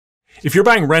If you're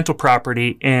buying rental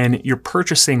property and you're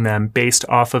purchasing them based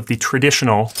off of the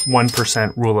traditional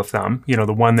 1% rule of thumb, you know,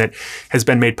 the one that has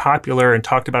been made popular and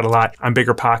talked about a lot on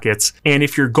Bigger Pockets, and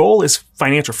if your goal is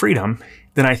financial freedom,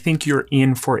 then I think you're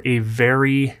in for a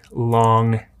very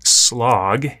long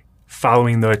slog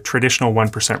following the traditional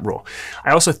 1% rule.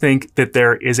 I also think that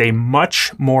there is a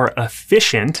much more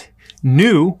efficient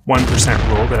new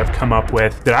 1% rule that I've come up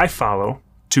with that I follow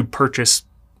to purchase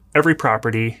every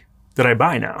property that I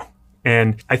buy now.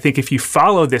 And I think if you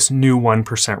follow this new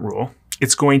 1% rule,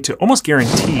 it's going to almost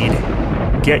guaranteed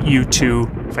get you to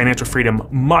financial freedom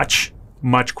much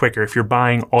quicker if you're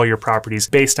buying all your properties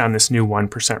based on this new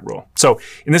 1% rule. So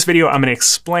in this video, I'm going to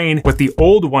explain what the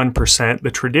old 1%,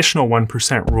 the traditional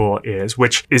 1% rule is,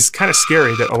 which is kind of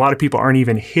scary that a lot of people aren't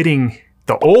even hitting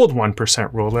the old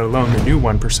 1% rule, let alone the new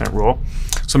 1% rule.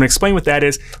 So I'm going to explain what that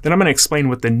is. Then I'm going to explain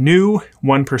what the new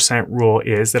 1% rule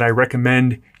is that I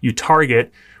recommend you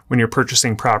target when you're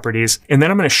purchasing properties. And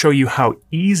then I'm going to show you how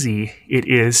easy it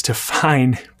is to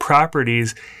find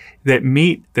properties that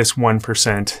meet this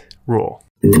 1% rule.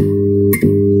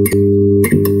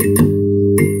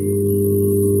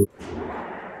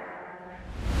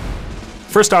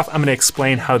 First off, I'm going to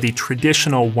explain how the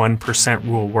traditional 1%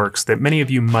 rule works that many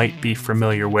of you might be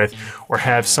familiar with or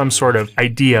have some sort of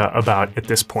idea about at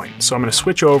this point. So I'm going to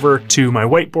switch over to my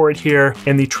whiteboard here,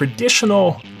 and the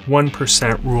traditional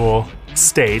 1% rule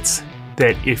states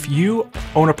that if you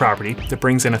own a property that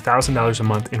brings in $1,000 a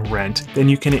month in rent, then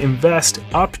you can invest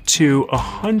up to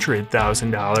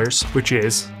 $100,000, which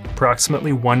is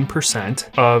approximately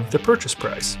 1% of the purchase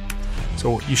price.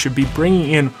 So you should be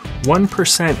bringing in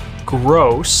 1%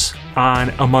 gross on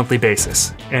a monthly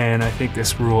basis. And I think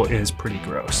this rule is pretty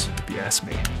gross, if you ask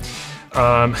me.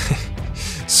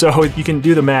 So you can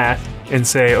do the math and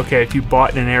say, okay, if you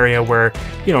bought in an area where,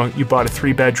 you know, you bought a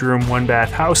 3-bedroom, 1-bath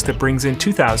house that brings in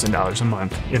 $2,000 a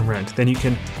month in rent, then you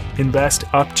can invest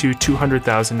up to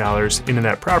 $200,000 into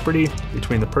that property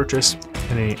between the purchase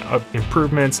and any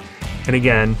improvements. And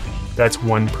again, that's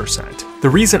 1%. The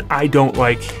reason I don't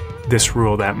like this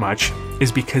rule that much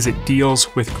is because it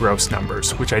deals with gross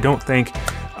numbers, which I don't think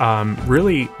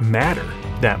really matter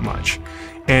that much.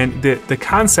 And the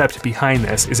concept behind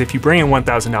this is if you bring in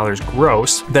 $1,000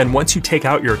 gross, then once you take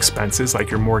out your expenses like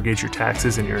your mortgage, your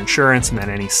taxes, and your insurance, and then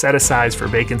any set-asides for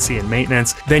vacancy and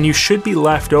maintenance, then you should be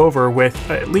left over with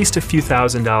at least a few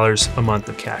 $1,000s a month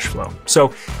of cash flow.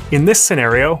 So in this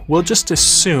scenario, we'll just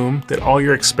assume that all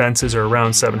your expenses are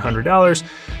around $700,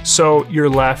 so you're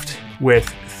left with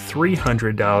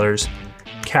 $300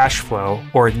 cash flow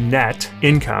or net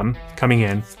income coming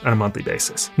in on a monthly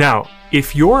basis. Now,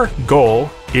 if your goal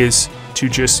is to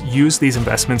just use these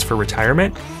investments for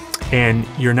retirement and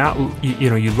you're not,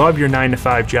 you love your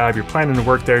 9-to-5 job, you're planning to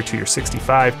work there till you're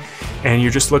 65, and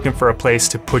you're just looking for a place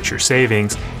to put your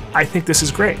savings, I think this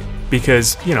is great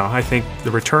because, I think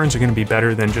the returns are going to be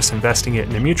better than just investing it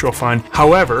in a mutual fund.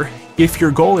 However, if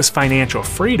your goal is financial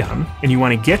freedom and you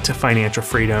want to get to financial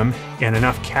freedom and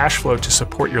enough cash flow to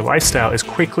support your lifestyle as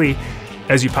quickly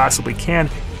as you possibly can,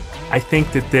 I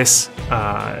think that this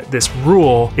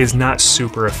rule is not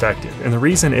super effective. And the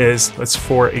reason is, let's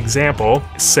for example,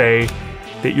 say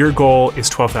that your goal is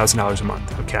 $12,000 a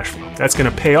month of cash flow. That's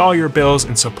going to pay all your bills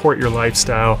and support your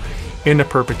lifestyle into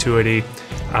perpetuity,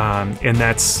 and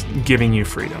that's giving you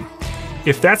freedom.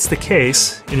 If that's the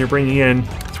case, and you're bringing in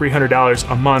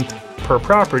 $300 a month per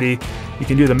property, you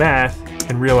can do the math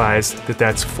and realize that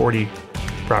that's 40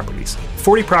 properties.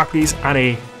 40 properties on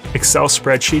a Excel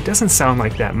spreadsheet doesn't sound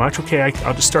like that much. Okay,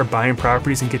 I'll just start buying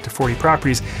properties and get to 40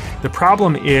 properties. The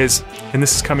problem is, and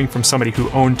this is coming from somebody who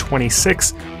owned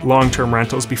 26 long-term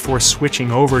rentals before switching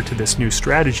over to this new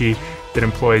strategy that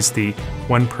employs the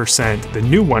 1%, the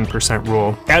new 1%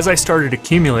 rule. As I started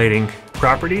accumulating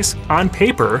properties, on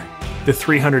paper, the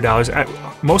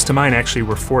 $300, most of mine actually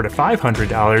were $400 to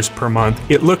 $500 per month.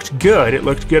 It looked good. It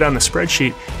looked good on the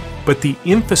spreadsheet. But the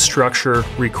infrastructure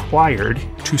required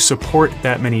to support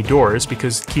that many doors,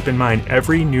 because keep in mind,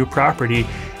 every new property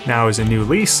now is a new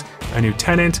lease, a new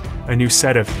tenant, a new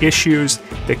set of issues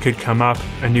that could come up,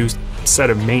 a new set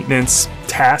of maintenance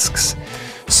tasks.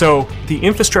 So the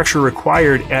infrastructure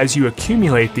required as you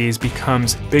accumulate these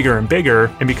becomes bigger and bigger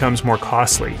and becomes more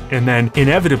costly. And then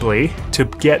inevitably, to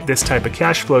get this type of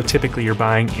cash flow, typically you're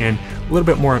buying in a little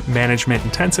bit more management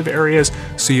intensive areas.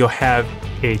 So you'll have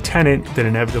a tenant that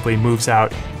inevitably moves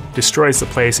out, destroys the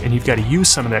place, and you've got to use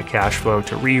some of that cash flow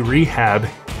to rehab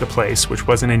the place, which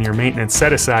wasn't in your maintenance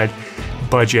set aside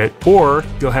budget. Or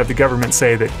you'll have the government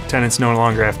say that tenants no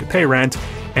longer have to pay rent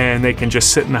and they can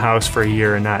just sit in the house for a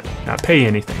year and not pay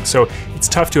anything. So it's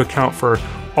tough to account for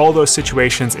all those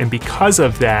situations, and because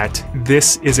of that,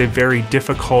 this is a very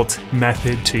difficult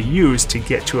method to use to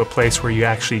get to a place where you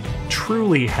actually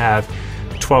truly have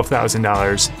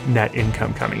 $12,000 net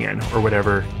income coming in, or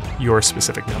whatever your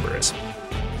specific number is.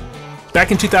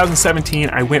 Back in 2017,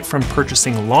 I went from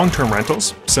purchasing long-term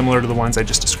rentals, similar to the ones I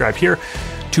just described here,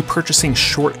 to purchasing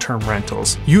short-term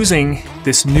rentals using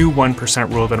this new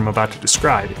 1% rule that I'm about to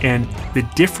describe. And the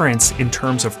difference in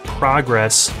terms of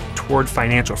progress toward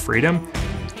financial freedom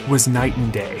was night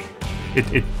and day.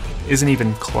 It isn't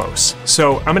even close.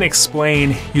 So I'm gonna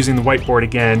explain, using the whiteboard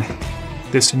again,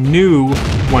 this new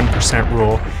 1%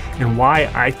 rule and why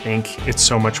I think it's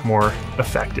so much more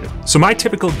effective. So my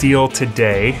typical deal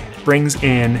today brings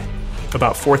in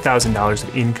about $4,000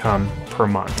 of income per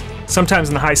month. Sometimes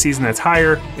in the high season that's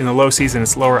higher, in the low season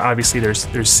it's lower. Obviously there's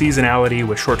seasonality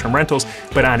with short-term rentals,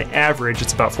 but on average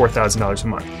it's about $4,000 a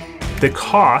month. The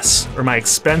costs, or my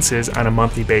expenses on a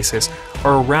monthly basis,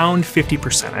 are around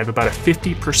 50%. I have about a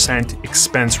 50%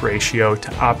 expense ratio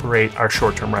to operate our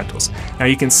short-term rentals. Now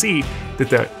you can see that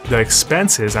the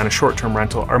expenses on a short-term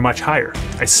rental are much higher.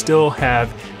 I still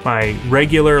have my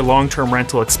regular long-term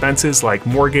rental expenses like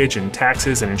mortgage and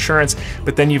taxes and insurance,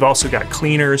 but then you've also got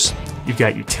cleaners, you've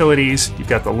got utilities, you've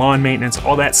got the lawn maintenance,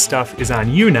 all that stuff is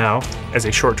on you now as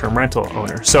a short-term rental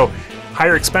owner. So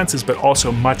higher expenses, but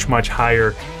also much, much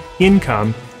higher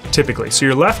income typically. So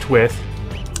you're left with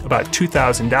about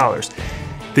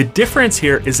 $2,000. The difference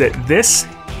here is that this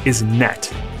is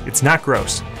net, it's not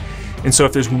gross. And so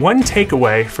if there's one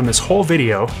takeaway from this whole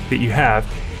video that you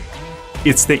have,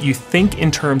 it's that you think in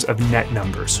terms of net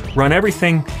numbers. Run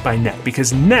everything by net,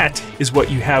 because net is what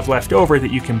you have left over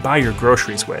that you can buy your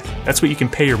groceries with. That's what you can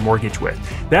pay your mortgage with.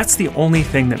 That's the only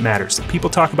thing that matters. People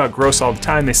talk about gross all the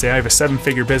time. They say, I have a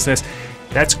 7-figure business.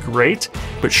 That's great,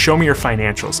 but show me your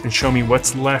financials and show me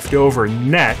what's left over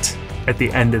net at the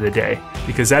end of the day,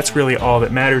 because that's really all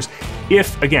that matters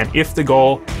if the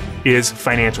goal is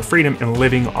financial freedom and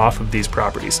living off of these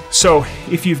properties. So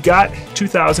if you've got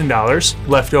 $2,000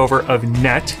 left over of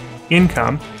net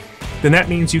income, then that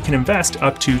means you can invest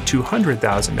up to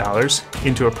 $200,000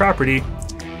 into a property,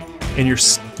 and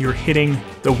you're hitting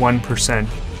the 1%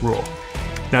 rule.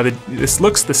 Now this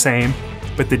looks the same,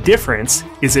 but the difference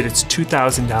is that it's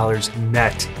 $2,000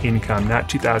 net income, not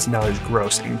 $2,000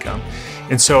 gross income.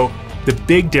 And so the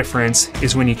big difference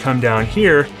is when you come down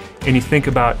here and you think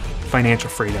about financial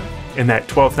freedom and that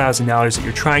 $12,000 that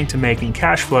you're trying to make in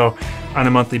cash flow on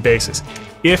a monthly basis.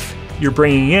 If you're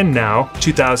bringing in now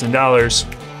 $2,000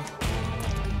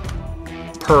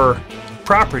 per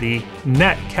property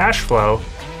net cash flow,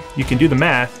 you can do the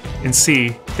math and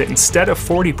see that instead of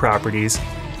 40 properties,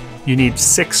 you need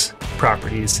 6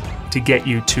 properties to get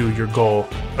you to your goal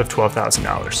of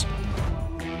 $12,000.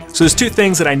 So there's 2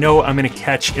 things that I know I'm gonna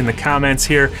catch in the comments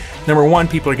here. Number 1,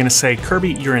 people are gonna say,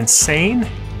 Kirby, you're insane.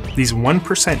 These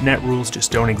 1% net rules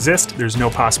just don't exist. There's no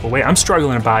possible way. I'm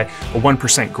struggling to buy a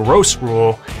 1% gross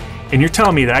rule, and you're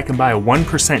telling me that I can buy a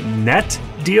 1% net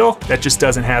deal? That just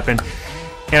doesn't happen.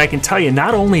 And I can tell you,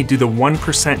 not only do the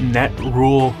 1% net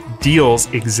rule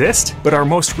deals exist, but our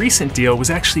most recent deal was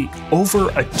actually over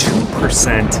a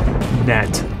 2%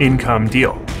 net income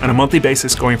deal on a monthly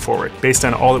basis going forward, based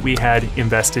on all that we had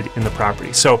invested in the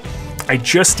property. So I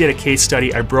just did a case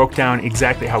study. I broke down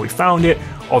exactly how we found it,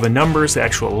 all the numbers, the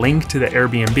actual link to the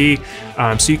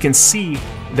Airbnb, so you can see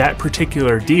that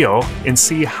particular deal and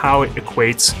see how it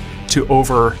equates to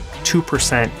over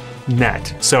 2%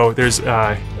 net. So there's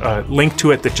a link to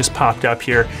it that just popped up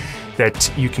here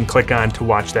that you can click on to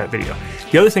watch that video.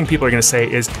 The other thing people are gonna say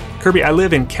is, Kirby, I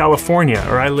live in California,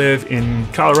 or I live in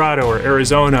Colorado or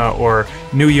Arizona or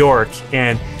New York,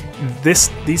 and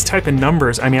these type of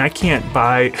numbers, I mean, I can't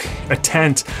buy a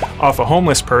tent off a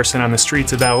homeless person on the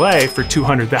streets of LA for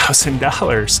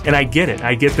 $200,000. And I get it.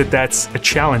 I get that that's a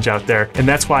challenge out there. And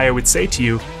that's why I would say to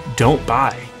you, don't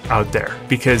buy out there,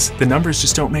 because the numbers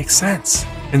just don't make sense.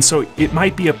 And so it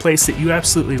might be a place that you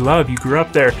absolutely love. You grew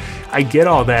up there. I get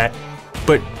all that.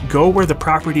 But go where the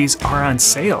properties are on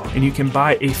sale, and you can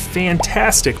buy a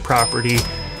fantastic property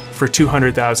for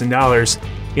 $200,000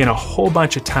 in a whole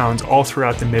bunch of towns all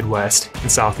throughout the Midwest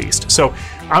and Southeast. So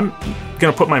I'm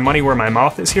gonna put my money where my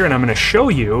mouth is here, and I'm gonna show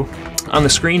you on the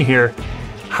screen here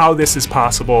how this is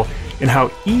possible and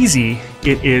how easy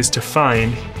it is to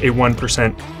find a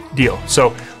 1% deal.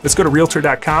 So let's go to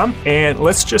realtor.com and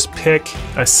let's just pick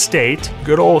a state,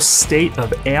 good old state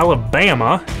of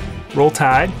Alabama. Roll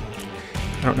Tide.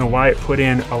 I don't know why it put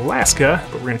in Alaska,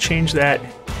 but we're gonna change that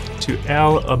to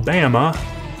Alabama.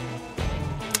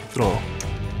 If it'll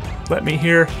let me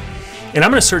here. And I'm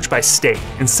gonna search by state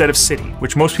instead of city,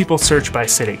 which most people search by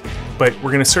city. but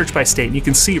we're gonna search by state. And you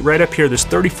can see right up here, there's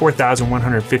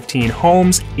 34,115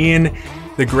 homes in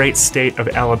the great state of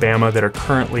Alabama that are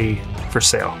currently for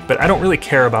sale. But I don't really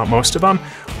care about most of them.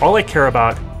 All I care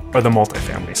about are the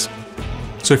multifamilies.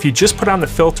 So if you just put on the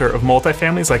filter of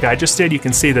multifamilies like I just did, you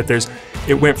can see that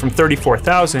it went from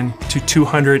 34,000 to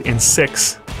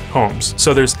 206 homes.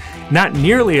 So there's not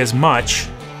nearly as much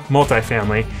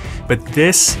multifamily, but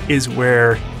this is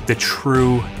where the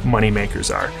true money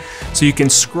makers are. So you can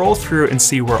scroll through and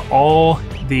see where all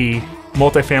the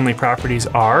multifamily properties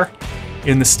are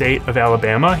in the state of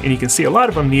Alabama, and you can see a lot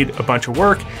of them need a bunch of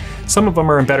work. Some of them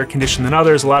are in better condition than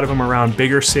others. A lot of them are around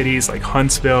bigger cities like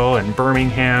Huntsville and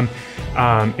Birmingham.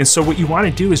 And so what you want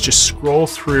to do is just scroll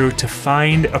through to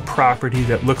find a property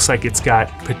that looks like it's got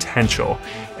potential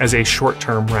as a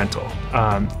short-term rental.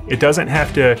 It doesn't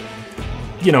have to,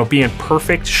 be in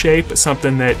perfect shape, but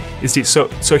something that is deep. So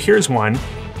here's one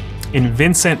in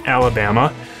Vincent,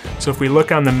 Alabama. So if we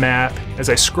look on the map, as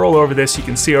I scroll over this, you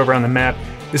can see over on the map,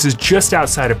 this is just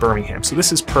outside of Birmingham. So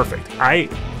this is perfect. I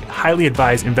highly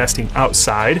advise investing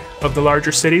outside of the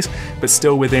larger cities, but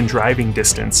still within driving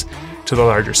distance to the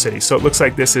larger cities. So it looks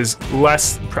like this is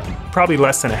probably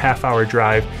less than a half-hour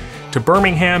drive to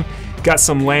Birmingham. Got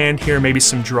some land here, maybe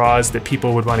some draws that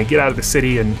people would want to get out of the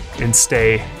city and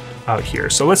stay out here.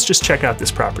 So let's just check out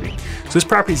this property. So this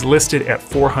property is listed at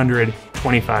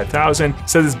 $425,000. It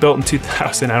says it's built in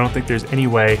 2000. I don't think there's any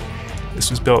way this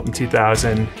was built in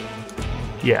 2000.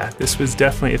 Yeah, this was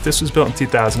definitely, if this was built in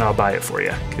 2000, I'll buy it for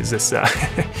you, because this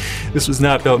this was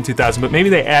not built in 2000, but maybe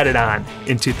they added on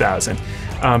in 2000.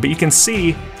 But you can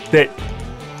see that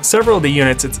several of the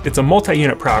units, it's a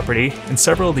multi-unit property, and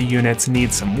several of the units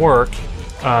need some work,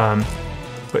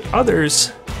 but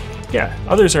others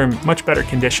are in much better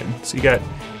condition. So you got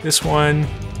this one,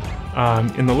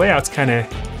 and the layout's kind of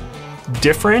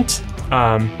different,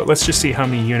 but let's just see how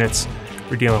many units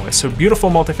we're dealing with. So beautiful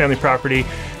multifamily property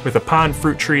with a pond,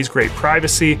 fruit trees, great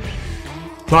privacy,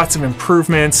 lots of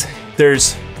improvements.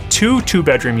 There's 2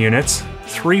 2-bedroom units,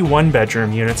 3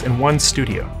 1-bedroom units, and 1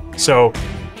 studio. So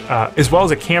as well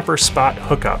as a camper spot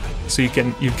hookup. So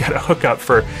you've got a hookup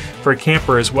for a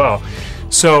camper as well.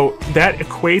 So that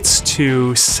equates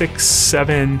to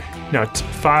 7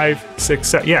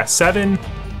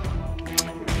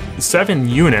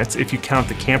 units if you count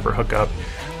the camper hookup.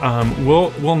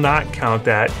 We'll not count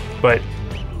that, but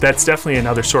that's definitely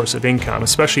another source of income,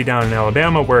 especially down in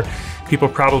Alabama, where people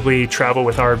probably travel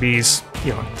with RVs,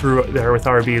 through there with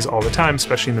RVs all the time,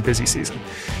 especially in the busy season.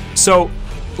 So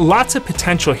lots of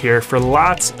potential here for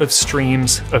lots of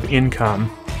streams of income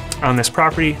on this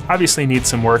property. Obviously needs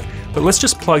some work, but let's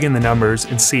just plug in the numbers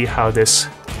and see how this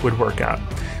would work out.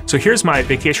 So here's my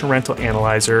vacation rental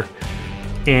analyzer,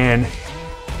 and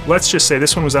let's just say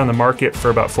this one was on the market for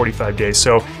about 45 days.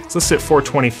 So it's listed at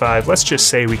 425. Let's just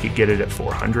say we could get it at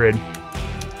 400.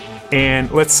 And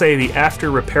let's say the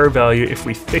after repair value, if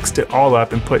we fixed it all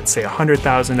up and put, say,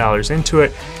 $100,000 into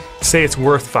it, say it's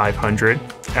worth 500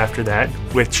 after that,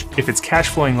 which if it's cash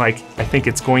flowing like I think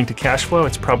it's going to cash flow,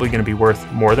 it's probably going to be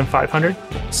worth more than 500.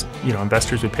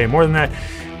 Investors would pay more than that,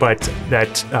 but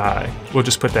that we'll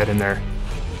just put that in there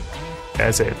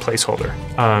as a placeholder.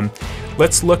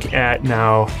 Let's look at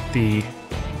now the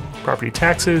property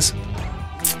taxes.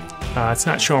 It's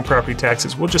not showing property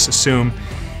taxes. We'll just assume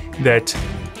that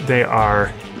they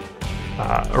are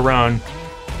around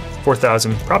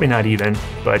 4,000, probably not even,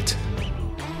 but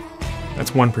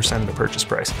that's 1% of the purchase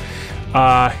price.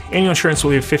 Annual insurance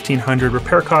will leave $1,500.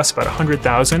 Repair costs about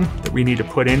 $100,000 that we need to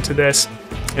put into this,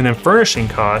 and then furnishing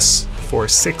costs for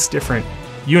 6 different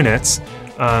units.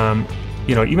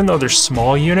 Even though they're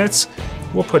small units,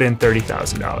 we'll put in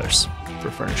 $30,000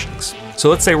 for furnishings. So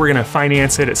let's say we're gonna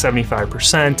finance it at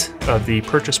 75% of the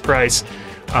purchase price,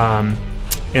 and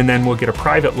then we'll get a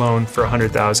private loan for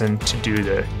 $100,000 to do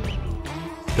the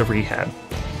rehab.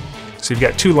 So you've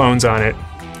got 2 loans on it.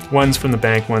 One's from the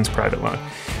bank, one's private loan.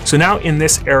 So now in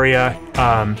this area,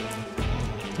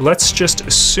 let's just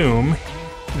assume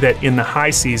that in the high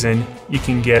season, you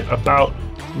can get about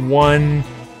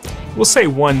we'll say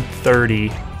 130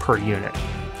 per unit.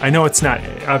 I know it's not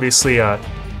obviously a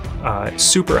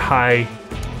super high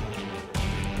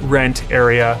rent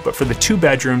area, but for the 2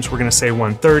 bedrooms, we're gonna say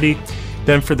 130.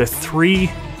 Then for the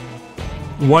 3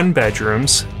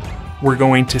 1-bedrooms, we're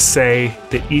going to say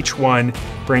that each one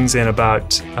brings in about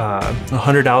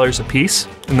 $100 a piece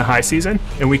in the high season,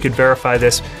 and we could verify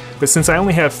this. But since I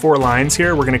only have 4 lines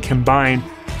here, we're gonna combine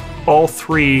all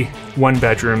 3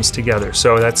 1-bedrooms together.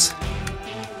 So that's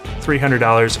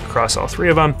 $300 across all 3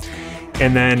 of them.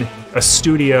 And then a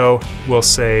studio, we'll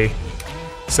say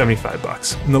 75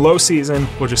 bucks. In the low season,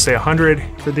 we'll just say 100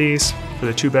 for these. for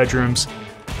the 2 bedrooms.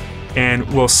 And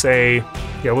we'll say,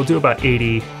 yeah, we'll do about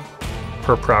 80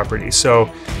 per property.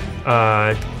 So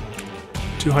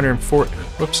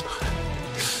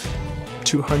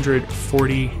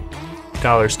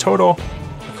 $240 total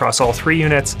across all 3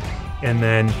 units. And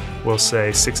then we'll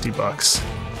say 60 bucks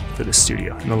for the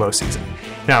studio in the low season.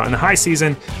 Now in the high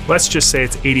season, let's just say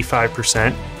it's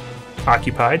 85%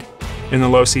 occupied. In the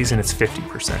low season, it's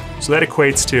 50%. So that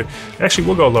equates to, actually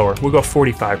we'll go lower, we'll go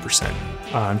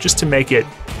 45%, just to make it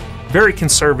very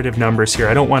conservative numbers here.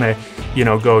 I don't wanna,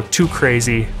 go too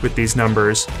crazy with these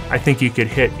numbers. I think you could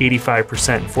hit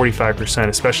 85% and 45%,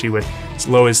 especially with as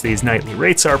low as these nightly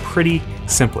rates are, pretty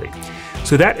simply.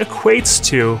 So that equates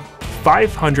to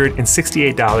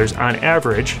 $568 on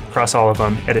average across all of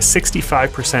them at a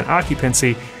 65%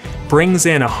 occupancy, brings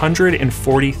in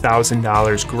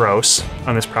 $140,000 gross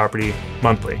on this property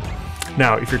monthly.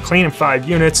 Now, if you're cleaning 5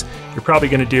 units, you're probably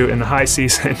gonna do in the high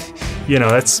season,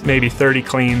 that's maybe 30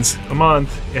 cleans a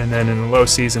month, and then in the low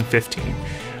season, 15.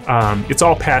 It's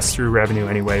all pass-through revenue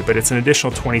anyway, but it's an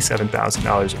additional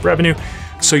 $27,000 of revenue.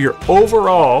 So your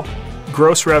overall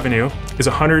gross revenue is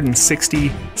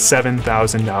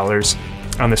 $167,000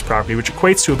 on this property, which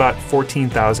equates to about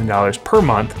 $14,000 per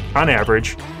month on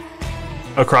average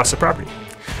across the property.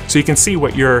 So you can see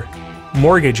what your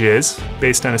mortgage is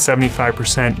based on a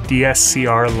 75%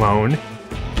 DSCR loan,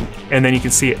 and then you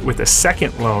can see it with a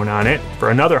second loan on it for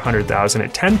another $100,000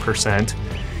 at 10%.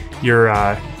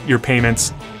 Your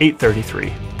payments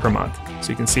 $833 per month. So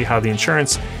you can see how the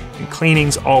insurance and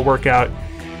cleanings all work out.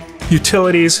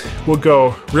 Utilities will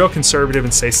go real conservative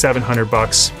and say 700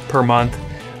 bucks per month.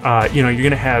 You're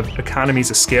gonna have economies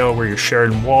of scale where you're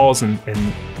sharing walls and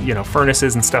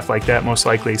furnaces and stuff like that, most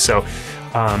likely. So,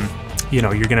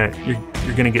 you're gonna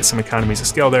get some economies of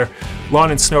scale there.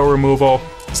 Lawn and snow removal.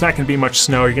 It's not gonna be much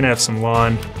snow. You're gonna have some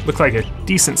lawn. Look like a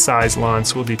decent sized lawn,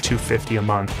 so we'll do $250 a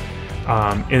month.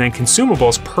 And then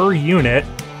consumables per unit,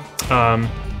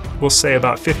 we'll say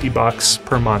about 50 bucks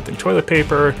per month. And toilet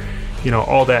paper,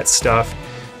 all that stuff.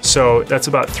 So that's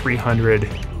about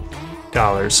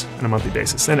 $300 on a monthly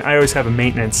basis. Then I always have a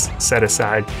maintenance set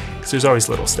aside because there's always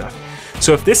little stuff.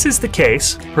 So if this is the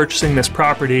case, purchasing this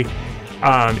property,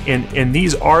 and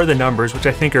these are the numbers, which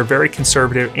I think are very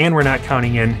conservative, and we're not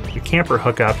counting in the camper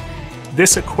hookup,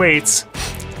 this equates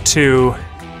to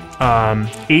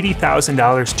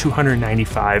 $80,000,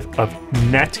 $295 of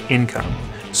net income.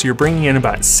 So you're bringing in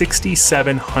about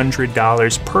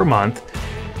 $6,700 per month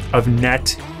of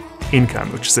net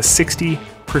income, which is a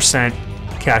 60%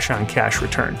 cash on cash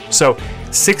return. So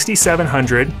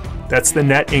 6,700, that's the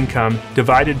net income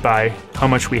divided by how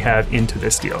much we have into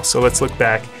this deal. So let's look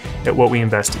back at what we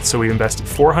invested. So we invested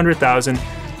 400,000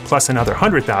 plus another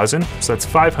 100,000, so that's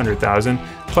 500,000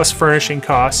 plus furnishing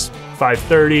costs,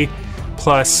 530,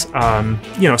 plus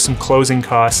some closing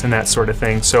costs and that sort of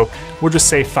thing. So we'll just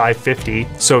say 550.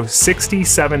 So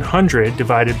 6,700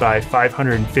 divided by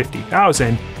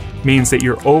 550,000 means that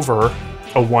you're over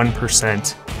a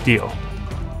 1% deal.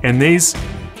 And these,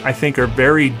 I think, are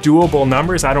very doable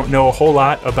numbers. I don't know a whole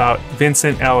lot about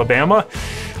Vincent, Alabama,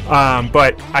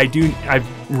 but I've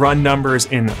run numbers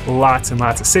in lots and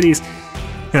lots of cities,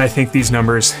 and I think these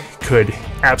numbers could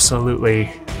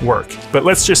absolutely work. But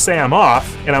let's just say I'm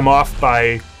off, and I'm off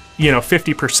by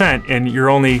 50%, and you're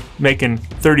only making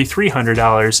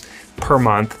 $3,300 per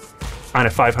month on a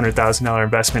 $500,000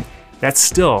 investment. That's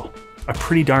still a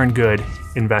pretty darn good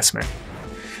investment.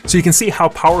 So you can see how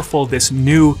powerful this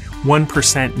new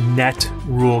 1% net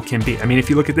rule can be. I mean, if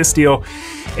you look at this deal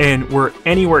and we're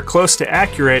anywhere close to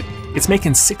accurate, it's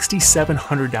making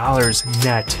 $6,700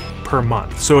 net per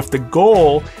month. So if the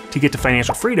goal to get to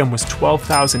financial freedom was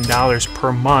 $12,000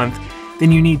 per month,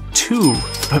 then you need 2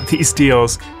 of these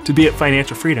deals to be at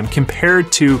financial freedom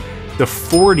compared to the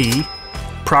 40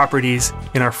 properties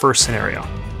in our first scenario.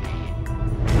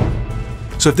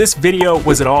 So if this video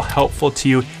was at all helpful to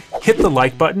you, hit the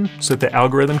like button so that the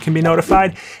algorithm can be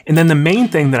notified. And then the main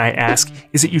thing that I ask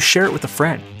is that you share it with a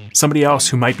friend, somebody else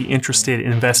who might be interested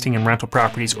in investing in rental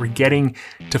properties or getting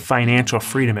to financial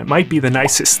freedom. It might be the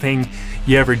nicest thing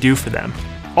you ever do for them.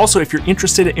 Also, if you're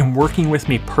interested in working with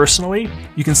me personally,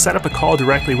 you can set up a call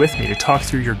directly with me to talk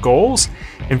through your goals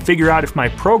and figure out if my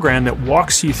program that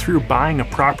walks you through buying a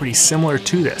property similar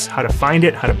to this, how to find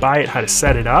it, how to buy it, how to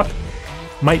set it up,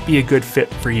 might be a good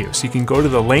fit for you. So you can go to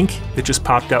the link that just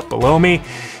popped up below me,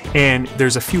 and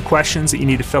there's a few questions that you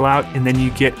need to fill out, and then you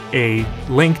get a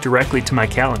link directly to my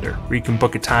calendar where you can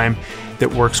book a time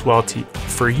that works well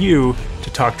for you to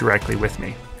talk directly with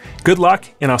me. Good luck,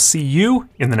 and I'll see you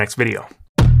in the next video.